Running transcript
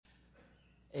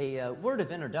A word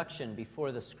of introduction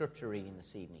before the scripture reading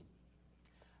this evening.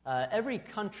 Every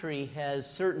country has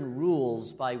certain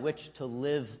rules by which to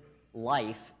live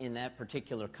life in that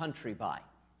particular country by.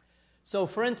 So,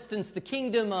 for instance, the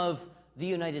Kingdom of the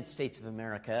United States of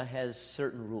America has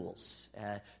certain rules,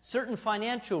 certain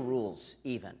financial rules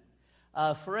even.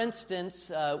 For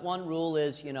instance, one rule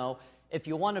is, if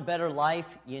you want a better life,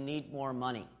 you need more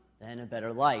money than a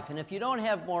better life. And if you don't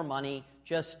have more money,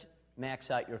 just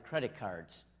max out your credit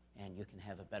cards, and you can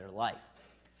have a better life.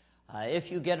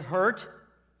 If you get hurt,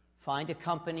 find a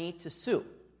company to sue.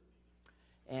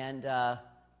 And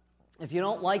if you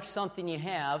don't like something you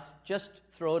have, just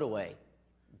throw it away.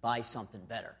 Buy something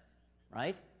better,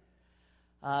 right?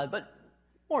 But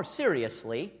more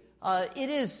seriously, it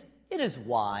is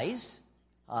wise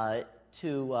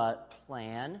to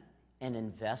plan and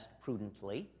invest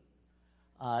prudently.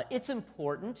 It's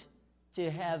important to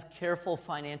have careful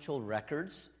financial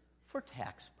records for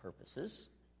tax purposes.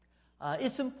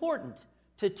 It's important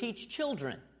to teach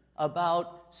children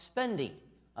about spending,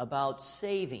 about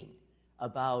saving,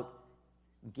 about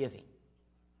giving.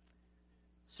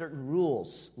 Certain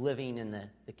rules living in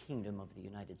the kingdom of the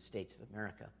United States of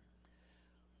America.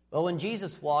 Well, when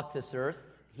Jesus walked this earth,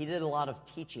 he did a lot of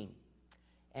teaching.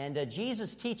 And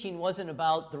Jesus' teaching wasn't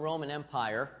about the Roman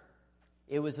Empire.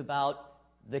 It was about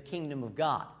the kingdom of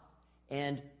God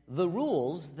and the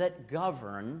rules that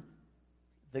govern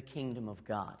the kingdom of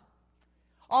God.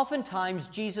 Oftentimes,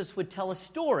 Jesus would tell a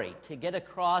story to get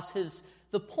across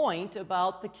the point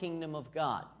about the kingdom of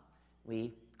God.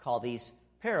 We call these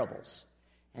parables.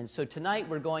 And so tonight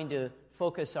we're going to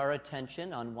focus our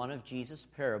attention on one of Jesus'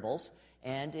 parables,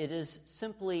 and it is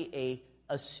simply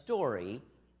a story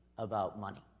about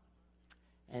money.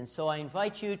 And so I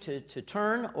invite you to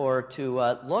turn or to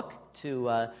look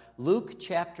to Luke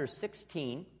chapter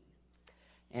 16,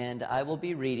 and I will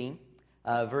be reading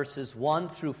verses 1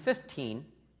 through 15,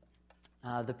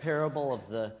 the parable of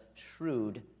the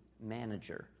shrewd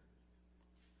manager.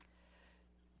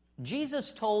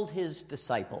 Jesus told his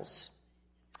disciples,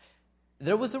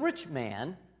 "There was a rich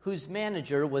man whose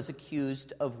manager was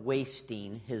accused of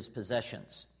wasting his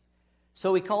possessions.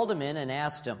 So he called him in and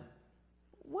asked him,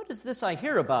 'What is this I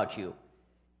hear about you?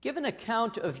 Give an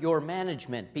account of your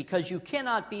management, because you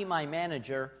cannot be my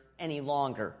manager any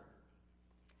longer.'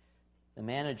 The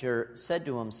manager said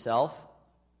to himself,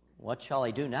 'What shall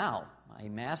I do now? My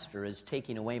master is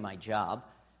taking away my job.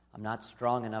 I'm not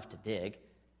strong enough to dig,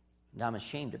 and I'm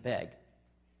ashamed to beg.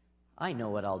 I know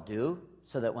what I'll do,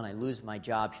 so that when I lose my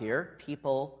job here,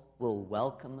 people will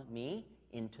welcome me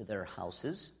into their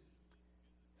houses.'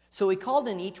 So he called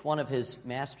in each one of his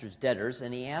master's debtors,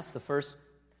 and he asked the first,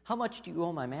 'How much do you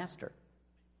owe my master?'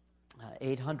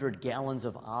 800 gallons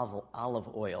of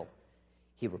olive oil,'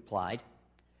 he replied.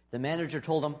 The manager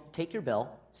told him, 'Take your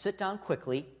bill, sit down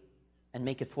quickly, and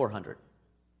make it 400.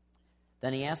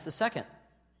 Then he asked the second,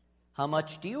 'How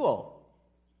much do you owe?'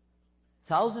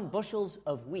 1,000 bushels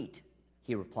of wheat,'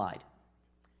 he replied.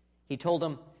 He told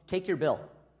him, 'Take your bill,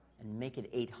 and make it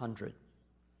 800.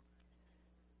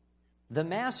 The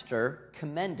master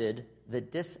commended the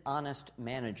dishonest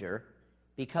manager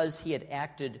because he had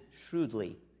acted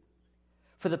shrewdly.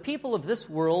 For the people of this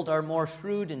world are more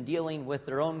shrewd in dealing with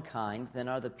their own kind than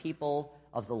are the people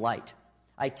of the light.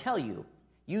 I tell you,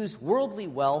 use worldly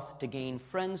wealth to gain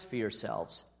friends for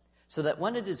yourselves, so that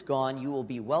when it is gone, you will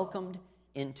be welcomed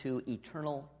into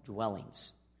eternal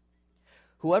dwellings.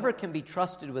 Whoever can be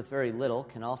trusted with very little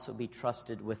can also be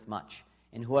trusted with much,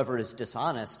 and whoever is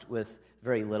dishonest with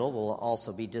very little will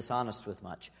also be dishonest with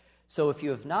much. So if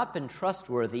you have not been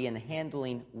trustworthy in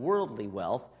handling worldly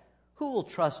wealth, who will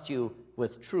trust you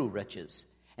with true riches?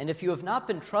 And if you have not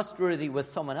been trustworthy with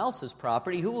someone else's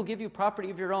property, who will give you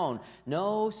property of your own?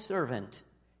 No servant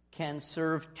can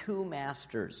serve two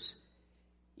masters.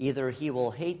 Either he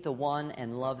will hate the one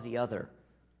and love the other,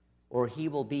 or he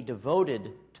will be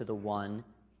devoted to the one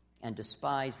and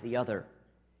despise the other.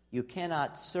 You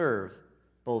cannot serve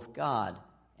both God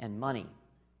and money."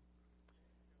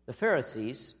 The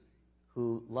Pharisees,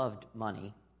 who loved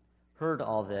money, heard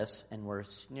all this and were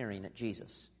sneering at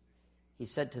Jesus. He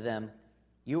said to them,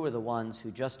 "You are the ones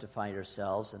who justify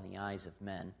yourselves in the eyes of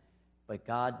men, but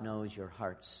God knows your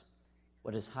hearts.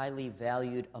 What is highly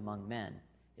valued among men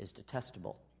is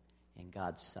detestable in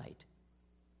God's sight."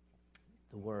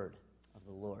 The word of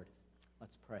the Lord.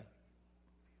 Let's pray.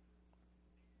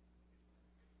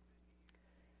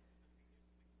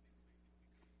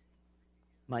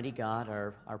 Mighty God,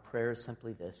 our prayer is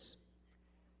simply this,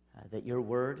 that your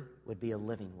word would be a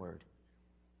living word,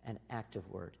 an active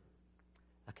word,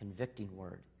 a convicting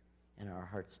word in our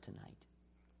hearts tonight.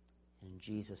 In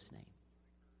Jesus' name,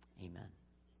 amen.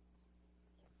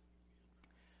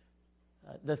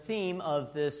 The theme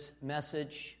of this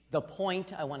message, the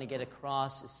point I want to get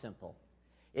across is simple.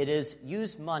 It is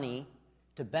use money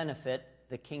to benefit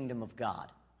the kingdom of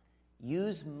God.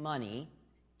 Use money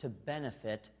to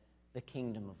benefit the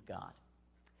kingdom of God.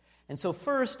 And so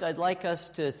first, I'd like us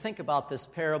to think about this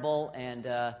parable, and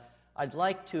I'd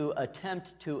like to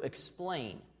attempt to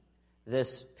explain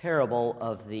this parable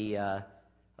of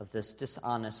this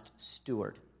dishonest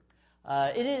steward.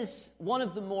 It is one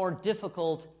of the more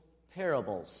difficult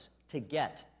parables to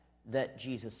get that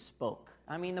Jesus spoke.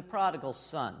 I mean, the prodigal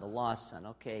son, the lost son,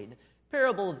 okay, the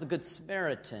parable of the Good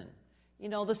Samaritan,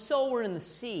 the sower and the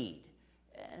seed.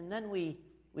 And then we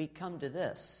come to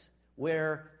this,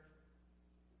 where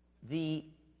the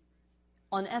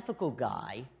unethical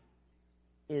guy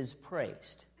is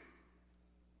praised.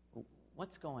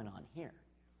 What's going on here?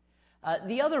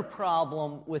 The other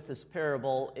problem with this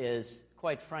parable is,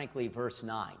 quite frankly, verse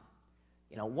 9.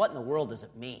 What in the world does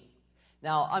it mean?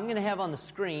 Now, I'm going to have on the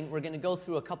screen, we're going to go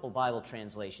through a couple Bible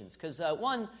translations, because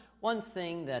one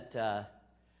thing that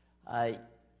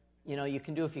you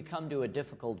can do if you come to a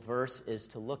difficult verse is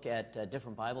to look at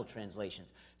different Bible translations.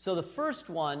 So the first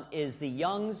one is the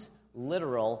Young's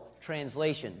Literal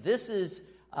Translation. This is,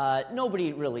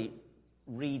 nobody really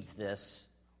reads this.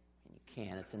 You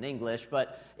can, it's in English,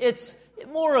 but it's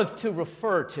more of to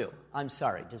refer to. I'm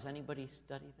sorry, does anybody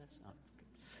study this? Oh.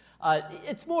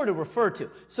 It's more to refer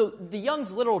to. So the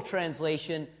Young's Literal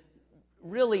Translation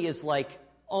really is like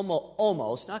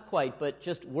almost, not quite, but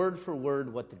just word for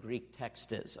word what the Greek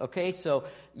text is. Okay, so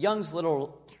Young's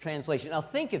Literal Translation. Now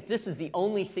think if this is the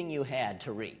only thing you had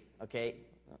to read. Okay,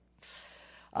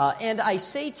 and I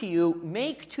say to you,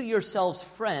 make to yourselves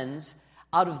friends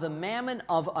out of the mammon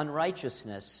of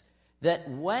unrighteousness, that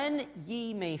when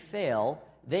ye may fail,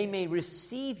 they may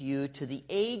receive you to the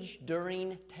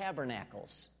age-during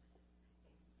tabernacles.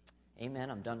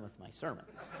 Amen. I'm done with my sermon.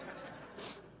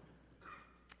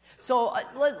 So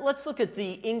let's look at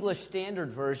the English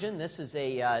Standard Version. This is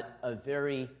a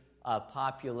very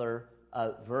popular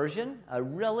version,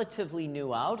 relatively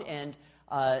new out, and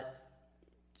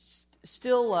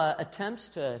still attempts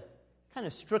to kind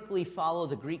of strictly follow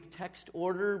the Greek text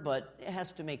order, but it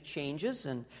has to make changes.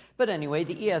 But anyway,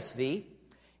 the ESV,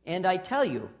 and I tell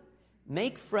you,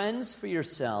 make friends for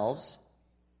yourselves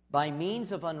by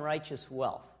means of unrighteous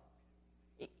wealth.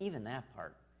 Even that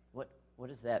part, what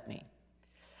does that mean?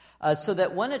 So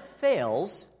that when it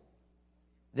fails,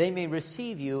 they may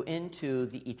receive you into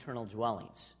the eternal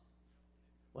dwellings.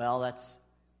 Well,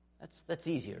 that's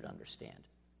easier to understand.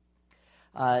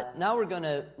 Now we're going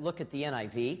to look at the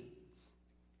NIV.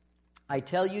 I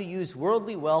tell you, use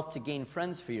worldly wealth to gain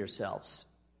friends for yourselves.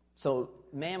 So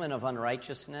mammon of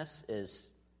unrighteousness is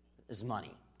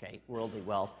money, okay, worldly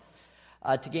wealth.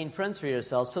 To gain friends for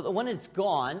yourselves, so that when it's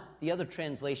gone, the other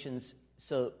translations,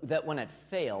 so that when it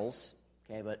fails,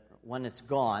 okay, but when it's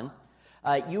gone,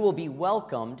 you will be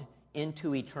welcomed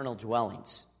into eternal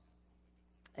dwellings.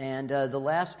 And the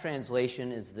last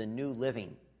translation is the New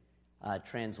Living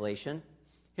Translation.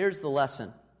 Here's the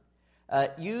lesson.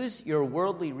 Use your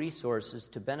worldly resources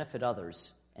to benefit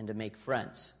others and to make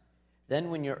friends. Then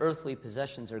when your earthly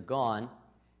possessions are gone,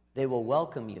 they will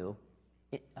welcome you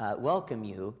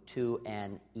to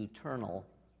an eternal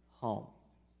home.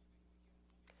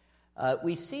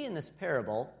 We see in this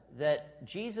parable that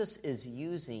Jesus is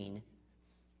using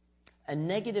a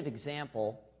negative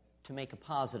example to make a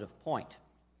positive point.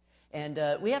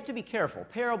 And we have to be careful.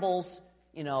 Parables,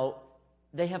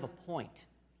 they have a point.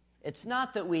 It's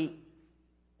not that we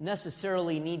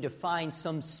necessarily need to find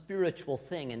some spiritual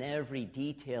thing in every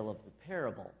detail of the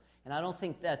parable. And I don't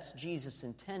think that's Jesus'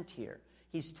 intent here.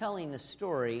 He's telling the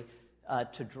story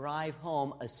to drive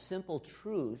home a simple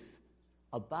truth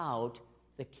about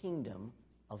the kingdom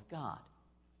of God.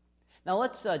 Now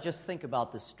let's just think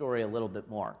about this story a little bit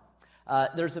more.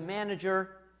 There's a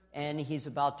manager, and he's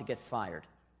about to get fired.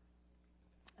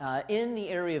 In the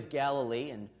area of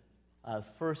Galilee in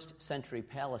first century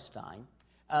Palestine,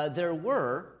 there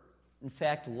were, in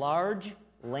fact, large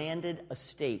landed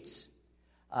estates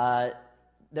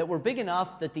that were big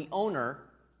enough that the owner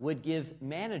would give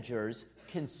managers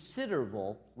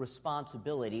considerable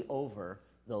responsibility over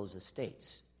those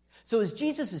estates. So as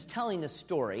Jesus is telling this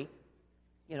story,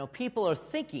 people are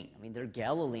thinking, they're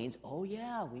Galileans, oh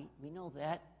yeah, we know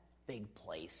that big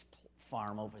place,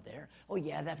 farm over there. Oh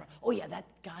yeah, that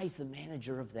guy's the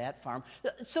manager of that farm.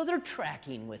 So they're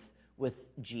tracking with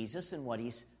Jesus and what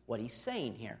he's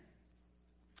saying here.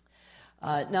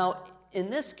 Now, in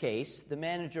this case, the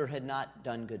manager had not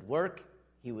done good work.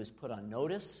 He was put on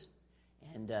notice,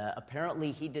 and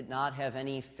apparently he did not have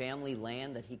any family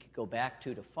land that he could go back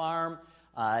to farm.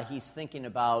 He's thinking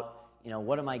about,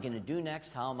 what am I going to do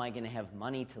next? How am I going to have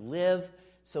money to live?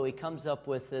 So he comes up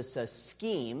with this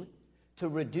scheme to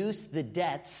reduce the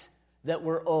debts that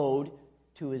were owed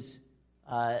to his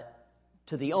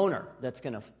to the owner that's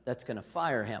going to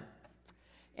fire him.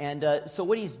 And so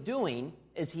what he's doing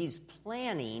is he's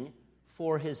planning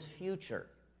for his future.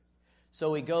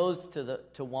 So he goes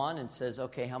to one and says,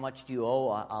 okay, how much do you owe?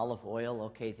 Olive oil,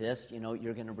 okay, this,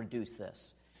 you're going to reduce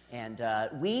this. And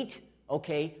wheat,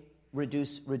 okay,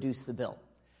 reduce the bill.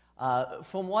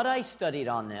 From what I studied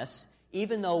on this,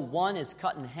 even though one is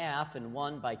cut in half and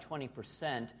one by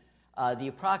 20%, the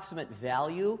approximate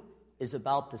value is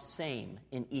about the same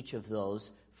in each of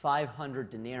those, 500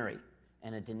 denarii.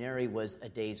 And a denarii was a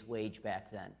day's wage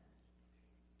back then.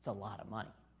 It's a lot of money,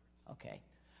 okay?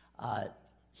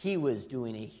 He was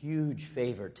doing a huge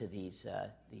favor to these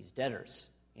debtors,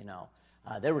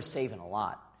 They were saving a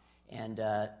lot. And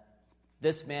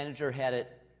this manager had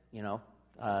it,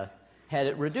 had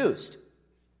it reduced.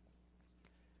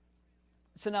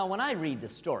 So now when I read the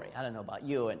story, I don't know about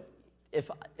you, and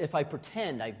if I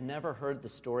pretend I've never heard the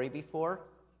story before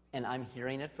and I'm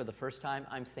hearing it for the first time,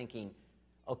 I'm thinking,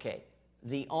 okay,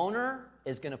 the owner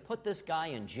is going to put this guy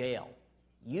in jail.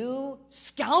 You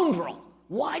scoundrel!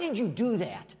 Why did you do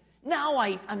that? Now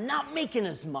I'm not making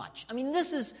as much. I mean,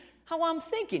 this is how I'm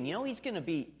thinking. He's going to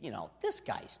be, this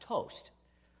guy's toast.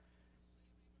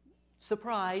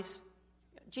 Surprise.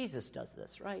 Jesus does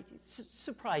this, right? He's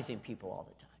surprising people all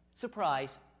the time.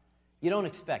 Surprise. You don't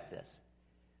expect this.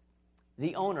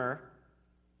 The owner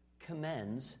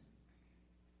commends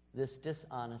this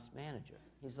dishonest manager.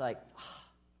 He's like,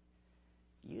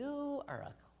 you are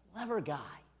a clever guy.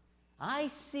 I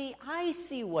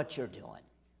see what you're doing.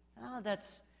 Oh,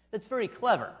 that's very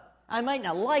clever. I might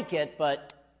not like it,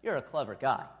 but you're a clever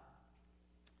guy.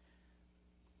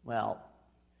 Well,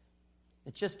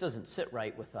 it just doesn't sit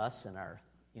right with us and our,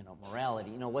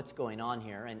 morality. What's going on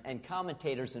here? And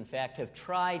commentators, in fact, have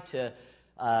tried to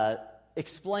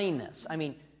explain this. I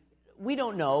mean, we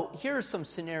don't know. Here are some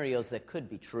scenarios that could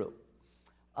be true.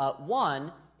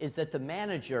 One is that the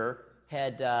manager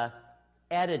had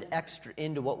added extra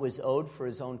into what was owed for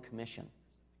his own commission.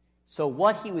 So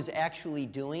what he was actually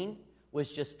doing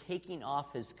was just taking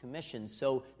off his commission,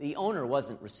 so the owner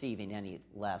wasn't receiving any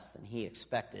less than he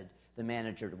expected. The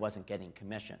manager wasn't getting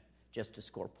commission, just to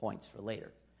score points for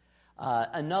later.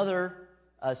 Another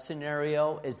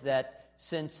scenario is that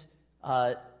since,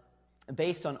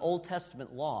 based on Old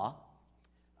Testament law,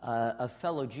 a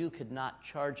fellow Jew could not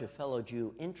charge a fellow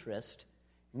Jew interest,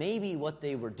 maybe what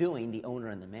they were doing, the owner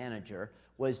and the manager,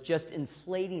 was just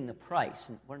inflating the price.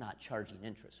 And we're not charging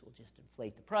interest, we'll just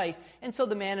inflate the price. And so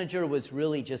the manager was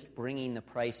really just bringing the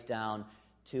price down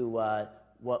to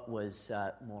what was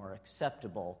more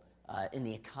acceptable in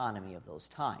the economy of those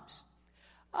times.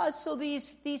 So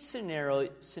these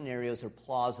scenarios are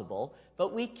plausible,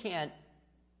 but we can't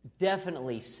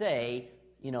definitely say,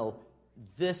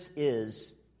 this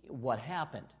is what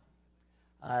happened.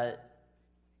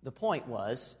 The point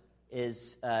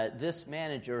is this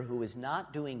manager who was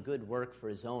not doing good work for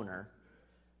his owner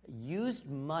used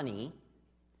money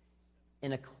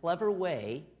in a clever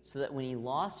way so that when he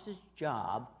lost his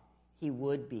job, he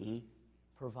would be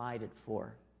provided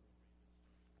for.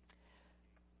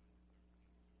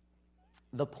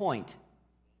 The point,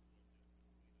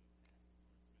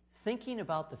 thinking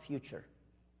about the future.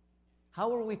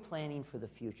 How are we planning for the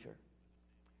future?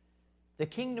 The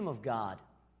kingdom of God,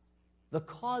 the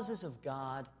causes of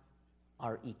God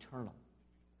are eternal.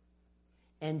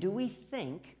 And do we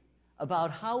think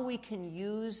about how we can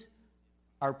use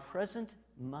our present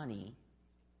money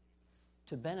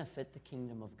to benefit the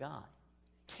kingdom of God?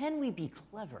 Can we be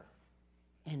clever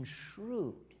and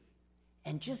shrewd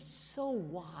and just so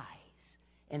wise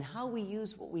in how we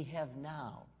use what we have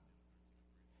now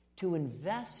to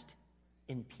invest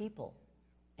in people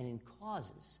and in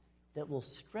causes that will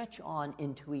stretch on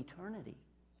into eternity?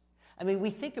 I mean,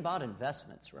 we think about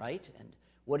investments, right? And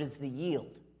what is the yield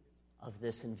of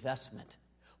this investment?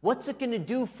 What's it going to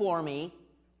do for me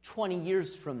 20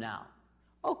 years from now?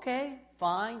 Okay,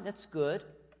 fine, that's good.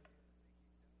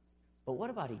 But what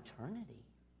about eternity?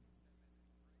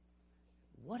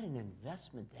 What an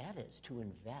investment that is, to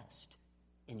invest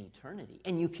in eternity.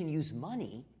 And you can use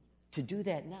money to do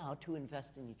that now, to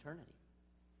invest in eternity.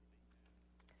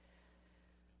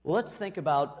 Well, let's think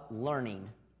about learning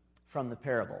from the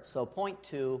parable. So point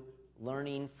 2,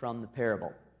 learning from the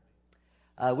parable.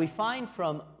 We find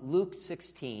from Luke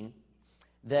 16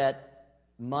 that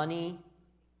money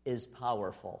is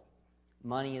powerful.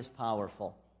 Money is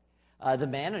powerful. The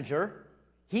manager,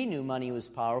 he knew money was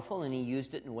powerful and he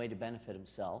used it in a way to benefit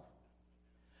himself.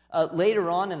 Later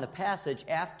on in the passage,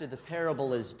 after the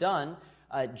parable is done,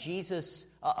 Jesus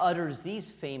utters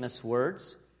these famous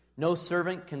words, "No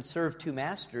servant can serve two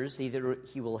masters. Either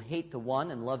he will hate the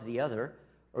one and love the other,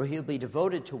 or he'll be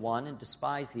devoted to one and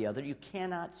despise the other. You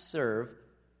cannot serve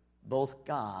both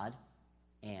God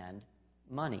and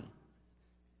money."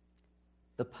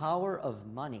 The power of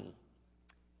money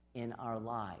in our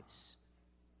lives.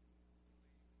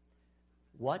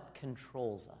 What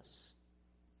controls us?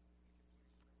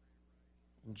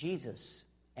 And Jesus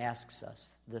asks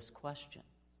us this question.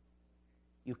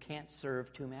 You can't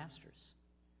serve two masters.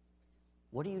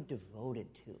 What are you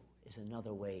devoted to is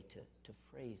another way to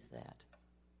phrase that.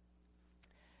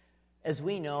 As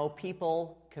we know,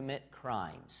 people commit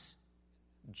crimes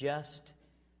just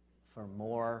for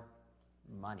more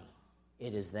money.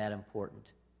 It is that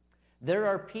important. There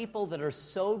are people that are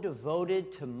so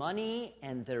devoted to money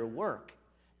and their work,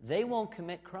 they won't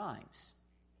commit crimes.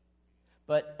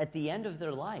 But at the end of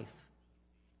their life,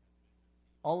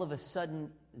 all of a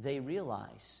sudden they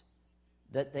realize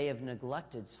that they have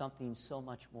neglected something so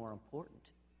much more important.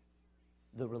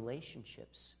 The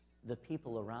relationships, the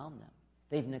people around them.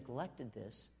 They've neglected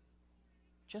this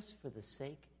just for the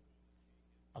sake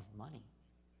of money.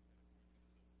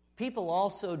 People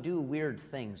also do weird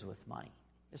things with money.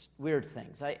 Just weird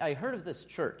things. I heard of this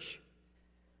church.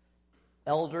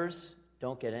 Elders,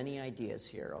 don't get any ideas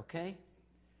here, okay?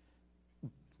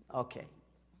 Okay.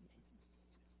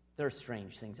 There are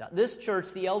strange things out. This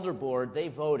church, the elder board, they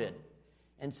voted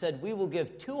and said, we will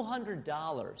give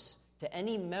 $200 to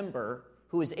any member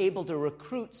who is able to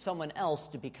recruit someone else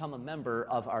to become a member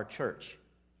of our church.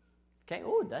 Okay,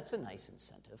 oh, that's a nice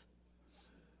incentive.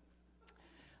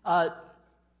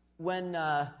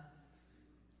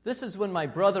 This is when my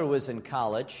brother was in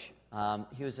college.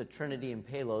 He was at Trinity in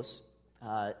Palos.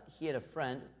 He had a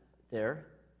friend there.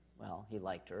 Well, he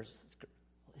liked her.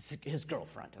 His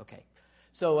girlfriend, okay.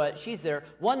 So she's there.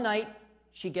 One night,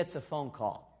 she gets a phone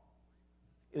call.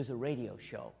 It was a radio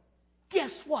show.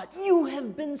 Guess what? You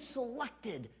have been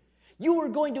selected. You are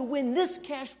going to win this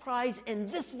cash prize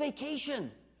and this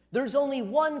vacation. There's only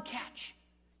one catch.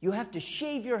 You have to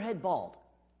shave your head bald.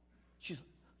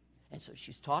 And so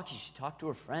she's talking. She talked to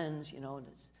her friends, you know. And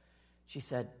she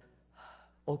said,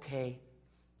 okay,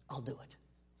 I'll do it.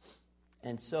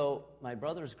 And so my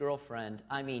brother's girlfriend,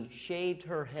 shaved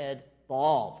her head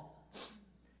bald.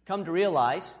 Come to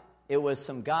realize, it was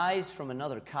some guys from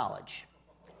another college.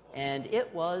 And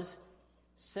it was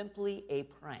simply a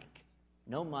prank.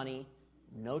 No money,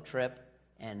 no trip,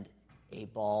 and a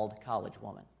bald college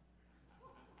woman.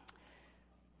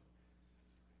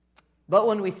 But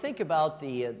when we think about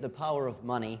the power of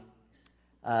money,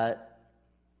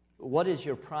 what is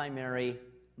your primary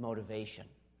motivation?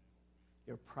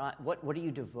 What are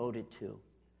you devoted to?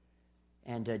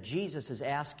 And Jesus is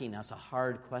asking us a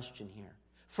hard question here.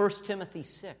 1 Timothy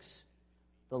 6,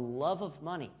 the love of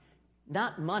money.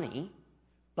 Not money,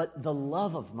 but the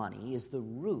love of money is the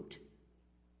root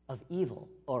of evil,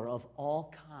 or of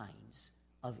all kinds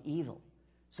of evil.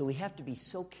 So we have to be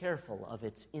so careful of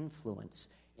its influence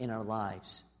in our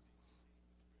lives.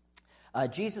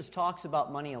 Jesus talks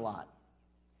about money a lot,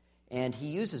 and he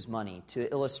uses money to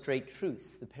illustrate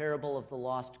truth. The parable of the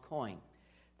lost coin,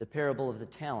 the parable of the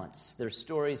talents. There's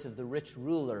stories of the rich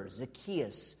ruler,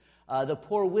 Zacchaeus, the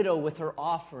poor widow with her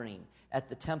offering at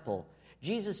the temple.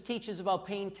 Jesus teaches about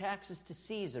paying taxes to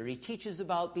Caesar. He teaches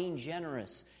about being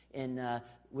generous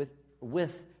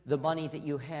with the money that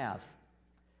you have.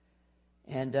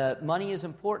 And money is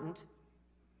important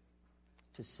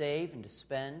to save and to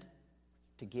spend,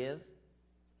 to give.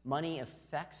 Money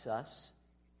affects us.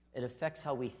 It affects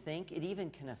how we think. It even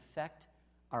can affect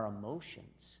our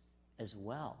emotions as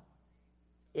well.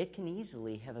 It can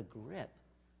easily have a grip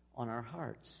on our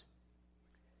hearts.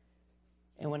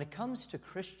 And when it comes to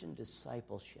Christian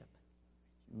discipleship,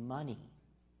 money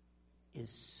is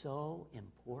so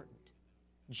important.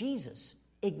 Jesus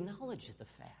acknowledged the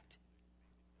fact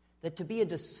that to be a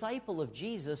disciple of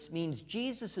Jesus means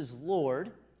Jesus is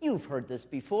Lord. You've heard this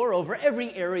before, over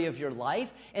every area of your life.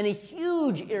 And a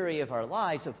huge area of our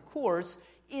lives, of course,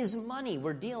 is money.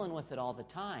 We're dealing with it all the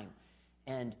time.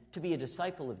 And to be a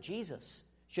disciple of Jesus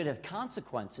should have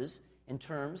consequences in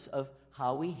terms of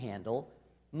how we handle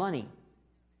money.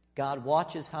 God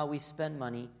watches how we spend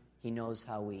money. He knows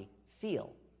how we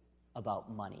feel about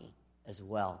money as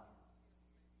well.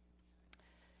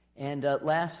 And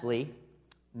lastly,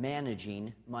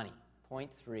 managing money.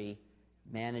 Point 3,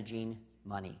 managing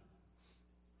money.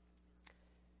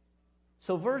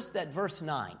 So verse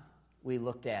 9 we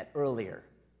looked at earlier,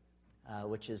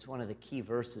 which is one of the key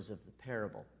verses of the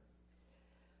parable.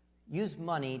 Use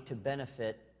money to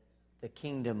benefit the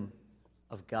kingdom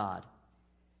of God.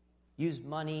 Use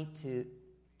money to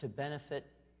benefit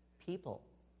people.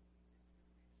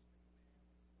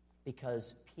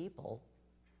 Because people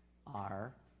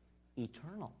are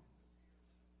eternal.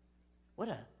 What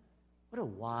a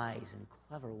wise and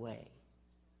clever way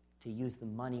to use the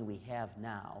money we have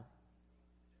now.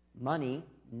 Money,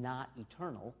 not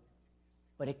eternal,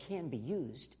 but it can be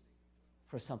used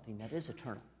for something that is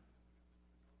eternal.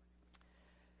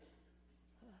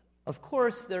 Of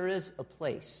course, there is a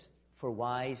place for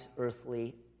wise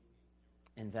earthly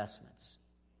investments.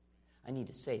 I need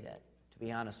to say that. To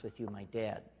be honest with you, my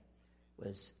dad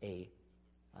was a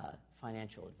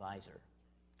financial advisor.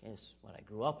 Okay, that's what I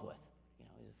grew up with. You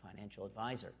know, he's a financial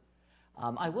advisor.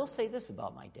 I will say this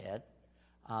about my dad.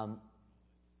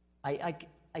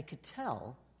 I could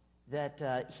tell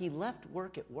that he left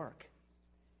work at work,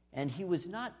 and he was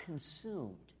not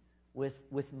consumed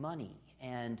with money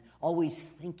and always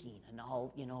thinking and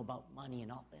all, you know, about money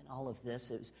and all of this.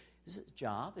 It was a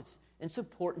job. It's an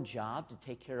important job to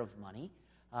take care of money,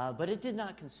 but it did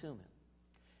not consume him.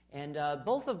 And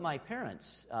both of my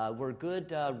parents were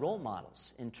good role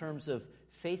models in terms of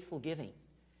faithful giving,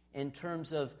 in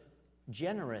terms of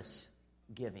generous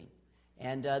giving.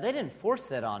 And they didn't force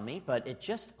that on me, but it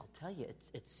just, I'll tell you,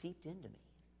 it seeped into me.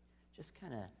 It just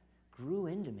kind of grew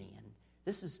into me. And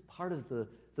this is part of the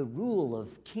rule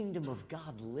of kingdom of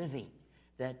God living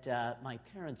that my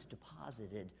parents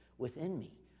deposited within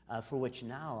me, for which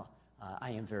now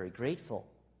I am very grateful.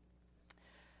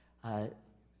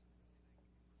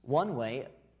 One way,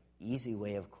 easy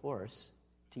way, of course,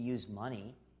 to use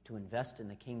money to invest in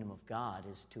the kingdom of God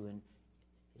is to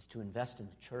invest in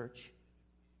the church,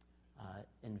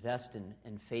 invest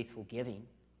in faithful giving.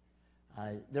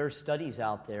 There are studies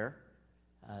out there.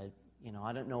 I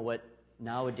don't know what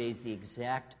nowadays the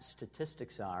exact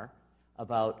statistics are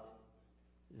about,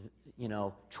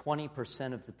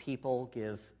 20% of the people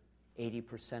give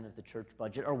 80% of the church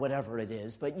budget, or whatever it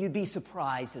is, but you'd be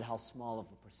surprised at how small of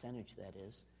a percentage that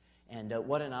is. And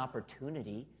what an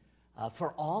opportunity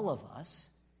for all of us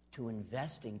to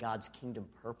invest in God's kingdom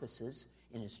purposes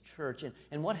in His church.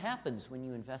 And what happens when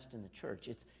you invest in the church?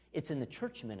 It's in the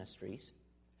church ministries,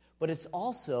 but it's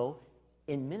also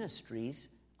in ministries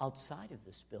outside of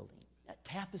this building.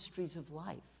 Tapestries of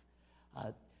Life,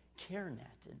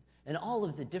 CareNet, and all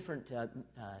of the different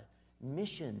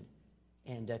mission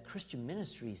and Christian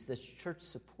ministries this church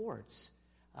supports.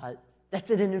 That's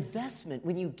an investment.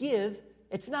 When you give,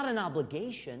 it's not an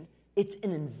obligation, it's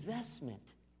an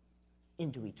investment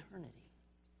into eternity.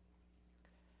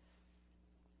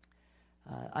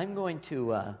 I'm going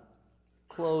to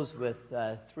close with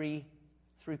three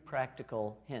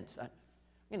practical hints. I'm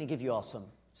going to give you all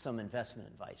some investment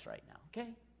advice right now,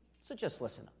 okay? So just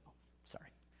listen up. Oh, sorry.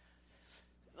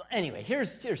 Anyway,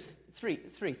 here's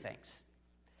three things.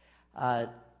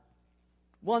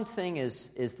 One thing is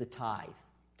the tithe,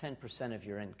 10% of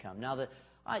your income. Now, the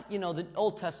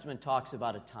Old Testament talks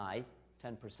about a tithe,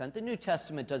 10%. The New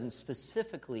Testament doesn't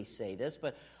specifically say this,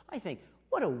 but I think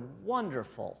what a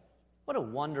wonderful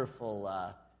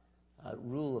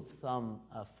rule of thumb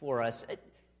for us.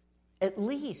 At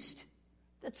least,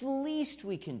 that's the least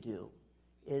we can do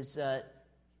is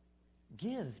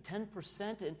give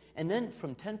 10%, and then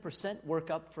from 10%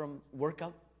 work up from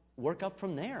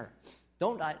there.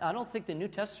 I don't think the New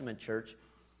Testament church,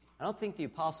 I don't think the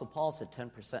Apostle Paul said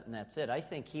 10% and that's it. I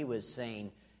think he was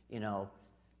saying,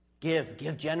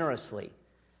 give generously.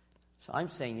 So I'm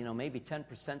saying, maybe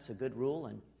 10% is a good rule,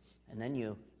 and then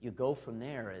you go from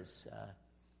there as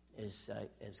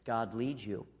God leads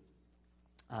you.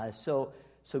 So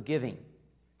giving.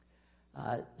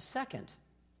 Second,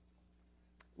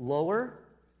 lower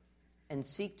and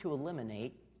seek to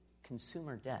eliminate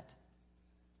consumer debt.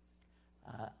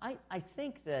 I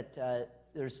think that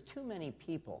there's too many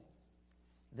people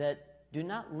that do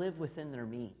not live within their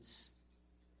means.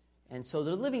 And so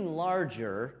they're living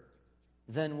larger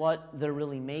than what they're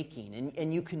really making.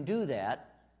 And you can do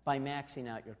that by maxing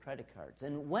out your credit cards.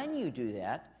 And when you do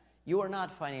that, you are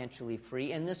not financially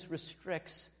free, and this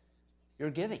restricts your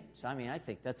giving. So, I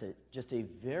think that's just a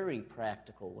very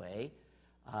practical way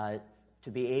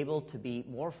to be able to be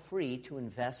more free to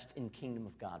invest in kingdom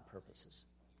of God purposes.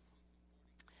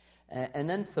 And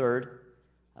then third,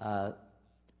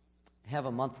 have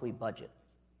a monthly budget.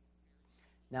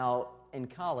 Now, in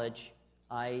college,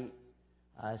 I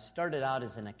started out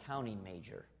as an accounting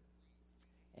major.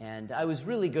 And I was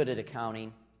really good at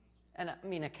accounting. And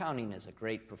accounting is a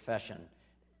great profession.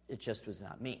 It just was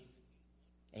not me.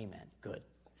 Amen. Good.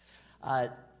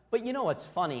 But what's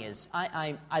funny is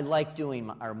I like doing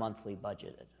our monthly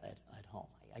budget at home.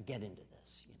 I get into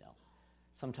this,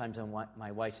 Sometimes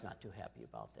my wife's not too happy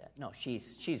about that. No,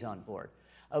 she's on board.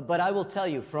 But I will tell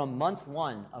you, from month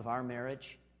one of our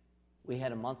marriage, we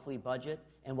had a monthly budget,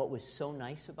 and what was so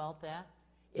nice about that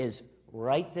is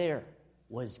right there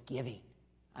was giving.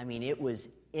 I mean, it was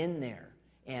in there.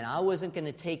 And I wasn't going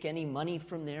to take any money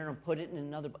from there and put it in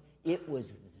another. It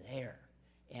was there.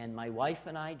 And my wife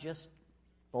and I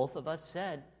both of us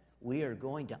said, we are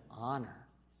going to honor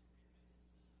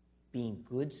being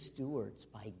good stewards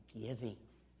by giving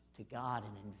to God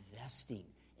and investing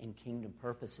in kingdom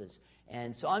purposes.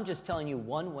 And so I'm just telling you,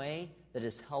 one way that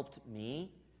has helped me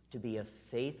to be a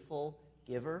faithful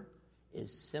giver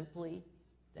is simply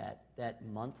that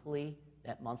monthly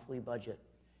budget.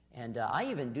 And I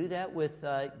even do that with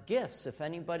gifts. If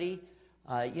anybody,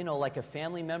 like a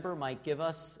family member might give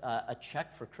us a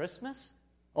check for Christmas,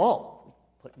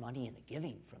 put money in the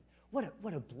giving.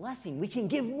 What a blessing. We can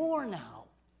give more now.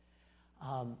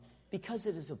 Because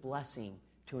it is a blessing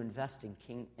to invest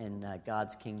in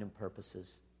God's kingdom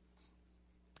purposes.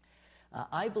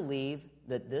 I believe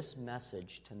that this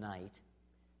message tonight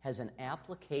has an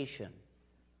application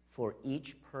for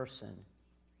each person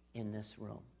in this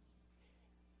room.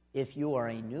 If you are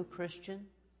a new Christian,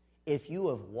 if you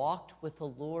have walked with the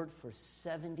Lord for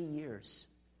 70 years,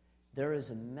 there is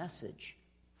a message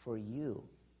for you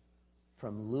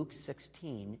from Luke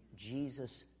 16,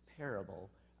 Jesus' parable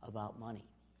about money.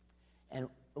 And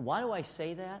why do I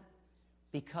say that?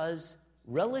 Because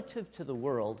relative to the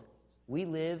world, we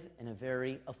live in a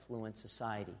very affluent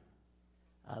society.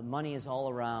 Money is all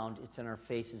around. It's in our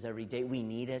faces every day. We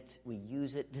need it. We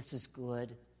use it. This is good.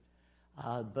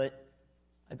 But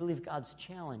I believe God's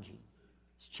challenging.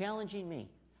 He's challenging me.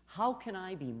 How can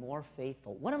I be more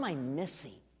faithful? What am I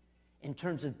missing in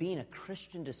terms of being a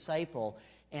Christian disciple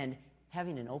and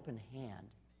having an open hand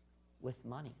with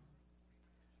money?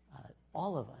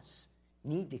 All of us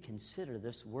need to consider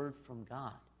this word from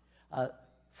God.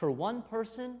 For one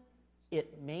person,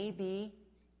 it may be,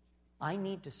 I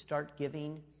need to start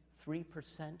giving 3%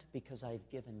 because I've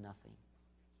given nothing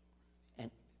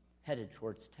and headed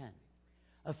towards 10.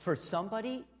 For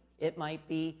somebody, it might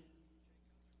be,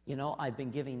 I've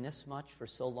been giving this much for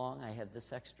so long, I have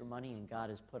this extra money, and God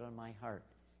has put on my heart.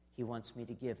 He wants me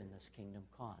to give in this kingdom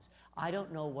cause. I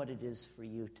don't know what it is for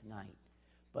you tonight,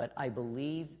 but I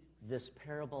believe this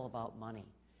parable about money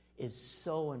is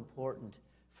so important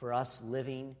for us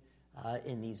living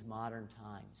in these modern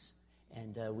times.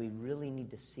 And we really need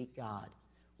to seek God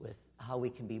with how we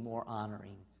can be more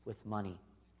honoring with money.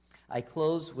 I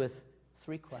close with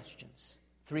 3 questions.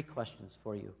 3 questions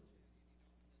for you.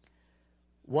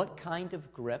 What kind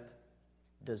of grip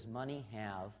does money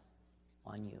have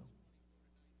on you?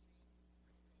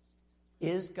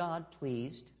 Is God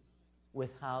pleased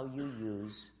with how you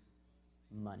use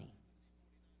money,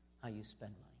 how you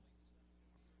spend money?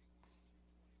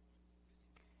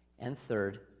 And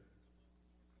third,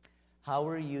 how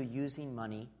are you using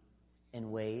money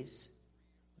in ways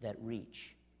that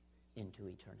reach into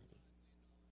eternity?